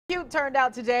Cute turned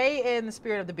out today in the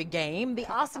spirit of the big game. The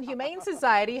Austin Humane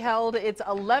Society held its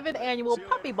 11th annual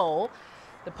Puppy Bowl.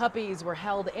 The puppies were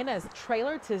held in a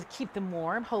trailer to keep them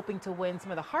warm, hoping to win some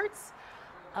of the hearts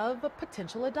of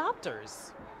potential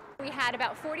adopters. We had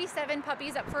about 47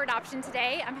 puppies up for adoption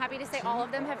today. I'm happy to say all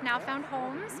of them have now found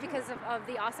homes because of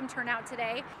the awesome turnout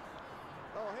today.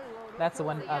 That's the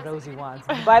one Rosie wants.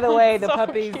 By the way, the So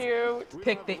puppies cute.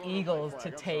 picked the Eagles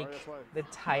to take the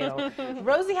title.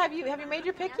 Rosie, have you made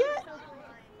your pick yet?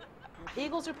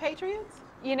 Eagles or Patriots?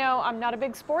 You know, I'm not a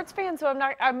big sports fan, so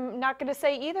I'm not going to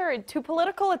say either. Too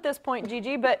political at this point,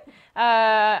 Gigi. But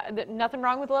nothing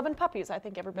wrong with 11 puppies. I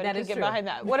think everybody can get behind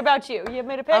that. What about you? You have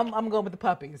made a pick? I'm going with the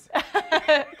puppies.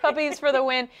 Puppies for the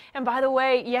win. And by the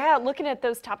way, yeah, looking at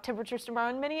those top temperatures tomorrow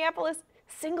in Minneapolis,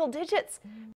 single digits.